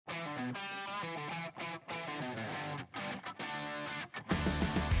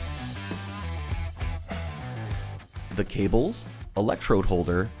The cables, electrode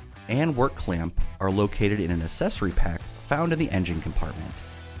holder, and work clamp are located in an accessory pack found in the engine compartment.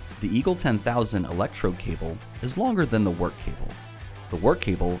 The Eagle 10000 electrode cable is longer than the work cable. The work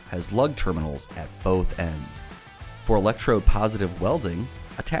cable has lug terminals at both ends. For electrode positive welding,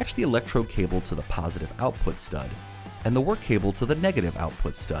 attach the electrode cable to the positive output stud and the work cable to the negative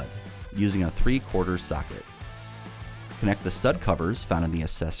output stud using a 3/4 socket. Connect the stud covers found in the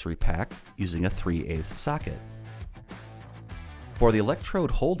accessory pack using a 3/8 socket. For the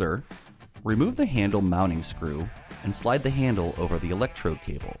electrode holder, remove the handle mounting screw and slide the handle over the electrode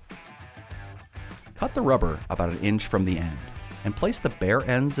cable. Cut the rubber about 1 inch from the end and place the bare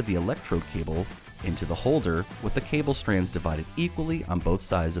ends of the electrode cable into the holder with the cable strands divided equally on both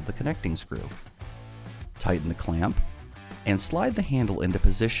sides of the connecting screw. Tighten the clamp and slide the handle into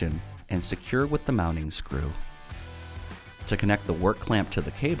position and secure with the mounting screw. To connect the work clamp to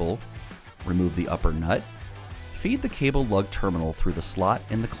the cable, remove the upper nut, feed the cable lug terminal through the slot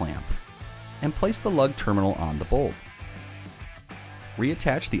in the clamp, and place the lug terminal on the bolt.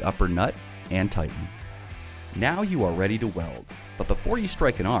 Reattach the upper nut and tighten. Now you are ready to weld, but before you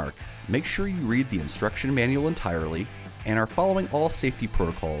strike an arc, make sure you read the instruction manual entirely and are following all safety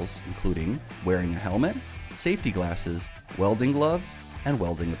protocols, including wearing a helmet, safety glasses, welding gloves, and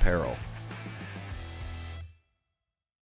welding apparel.